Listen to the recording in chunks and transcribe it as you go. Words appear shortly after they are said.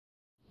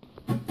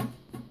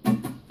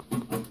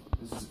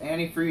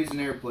Antifreeze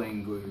and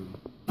airplane glue.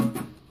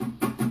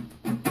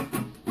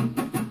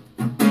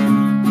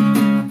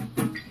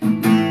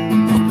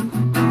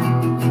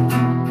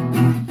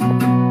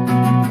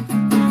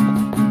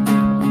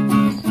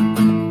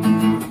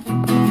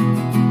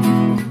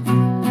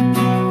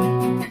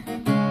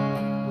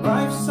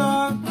 Life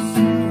sucks,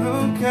 who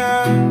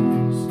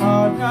cares?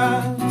 Hard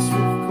hats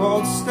with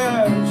cold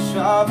stares,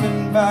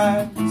 shopping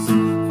bags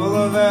full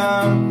of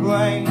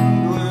airplane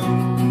glue.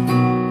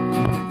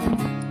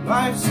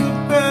 Life's a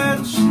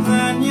bitch,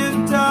 then you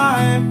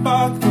die.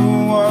 Fuck the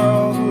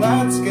world,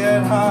 let's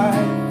get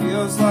high.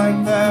 Feels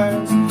like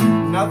there's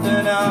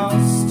nothing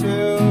else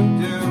to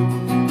do.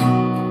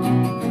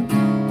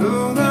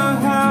 Who the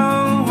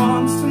hell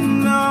wants to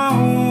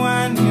know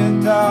when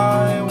you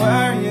die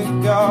where you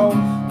go?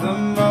 The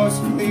most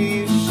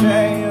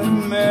cliche of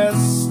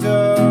mysteries.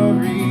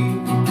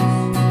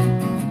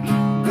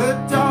 The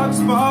dog's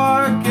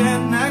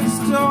barking next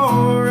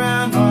door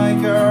and my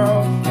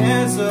girl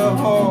is a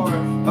whore.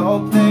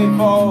 Hope they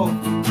both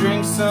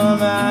drink some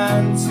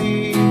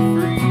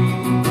Antifreeze.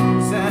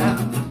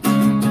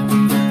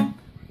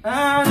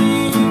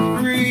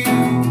 Antifreeze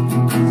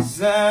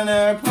and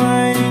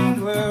airplane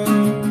glue,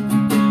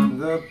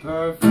 the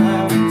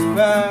perfect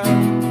pair.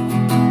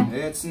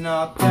 It's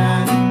not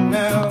that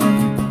new.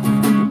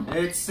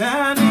 It's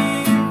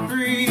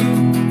Antifreeze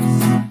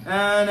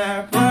and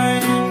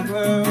airplane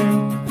glue,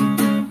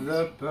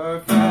 the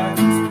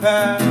perfect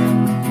pair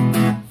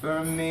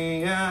for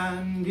me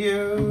and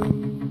you.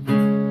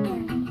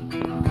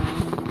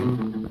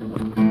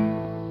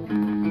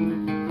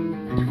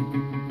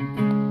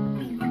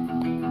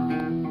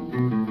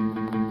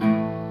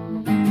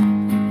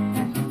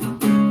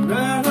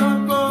 Read a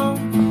book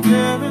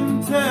giving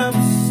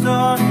tips,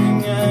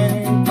 starting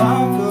a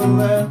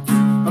apocalypse.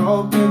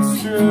 Hope it's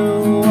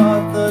true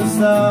what the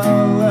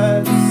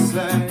zealots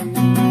say,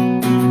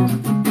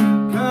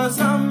 'cause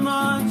I'm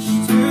much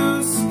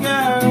too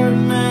scared,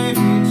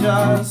 maybe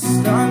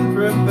just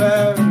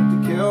unprepared to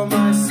kill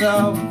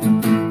myself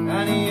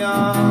any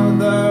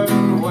other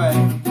way.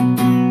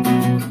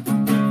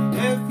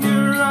 If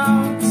you're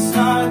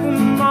outside the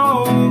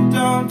mold,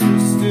 don't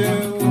just do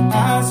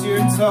as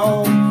you're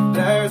told.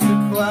 There's a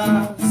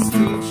class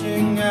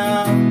teaching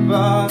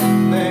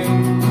empathy.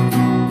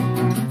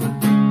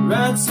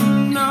 Read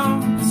some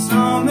notes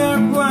on their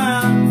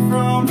plan.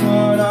 From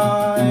what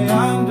I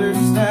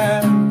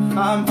understand,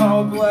 I'm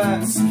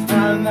hopeless,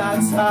 and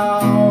that's how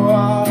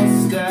I'll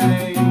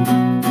stay.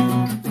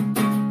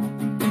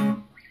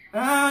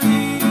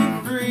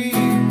 Antifreeze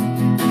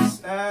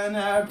and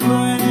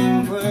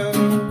airplane glue,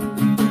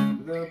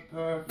 the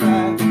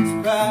perfect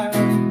pair.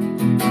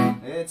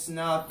 It's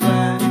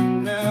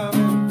nothing new.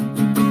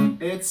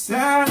 It's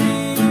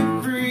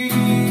antifreeze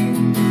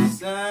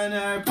and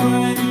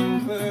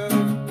airplane glue,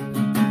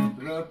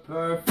 the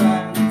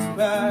perfect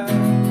pair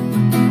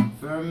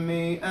for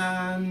me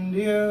and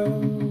you.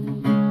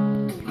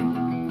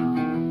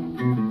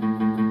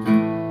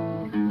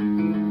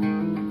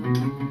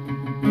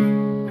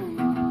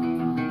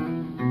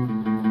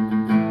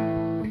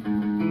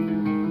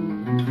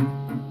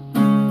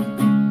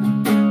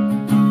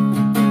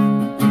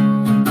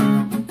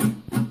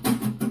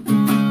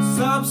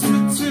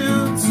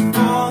 Substitutes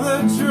for the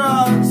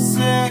drugs,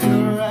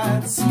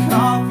 cigarettes,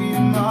 coffee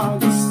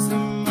mugs to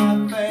my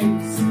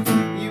face.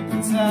 You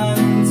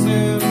pretend to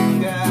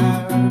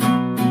care.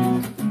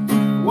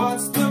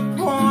 What's the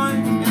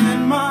point in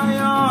my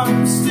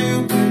arms?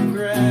 Stupid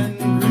grin,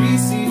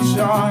 greasy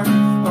charm.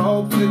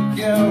 Hope the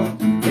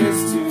guilt is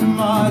too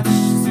much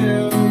to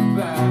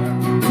bear.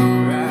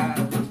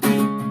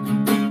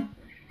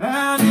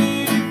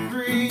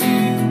 Antifreeze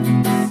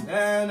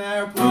and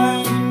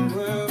airplane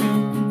glue,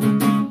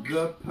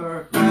 the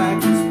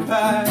perfect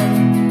pair.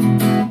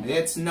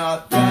 It's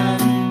nothing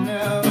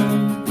new.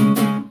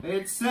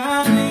 It's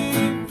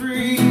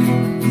antifreeze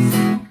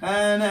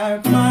and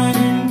airplane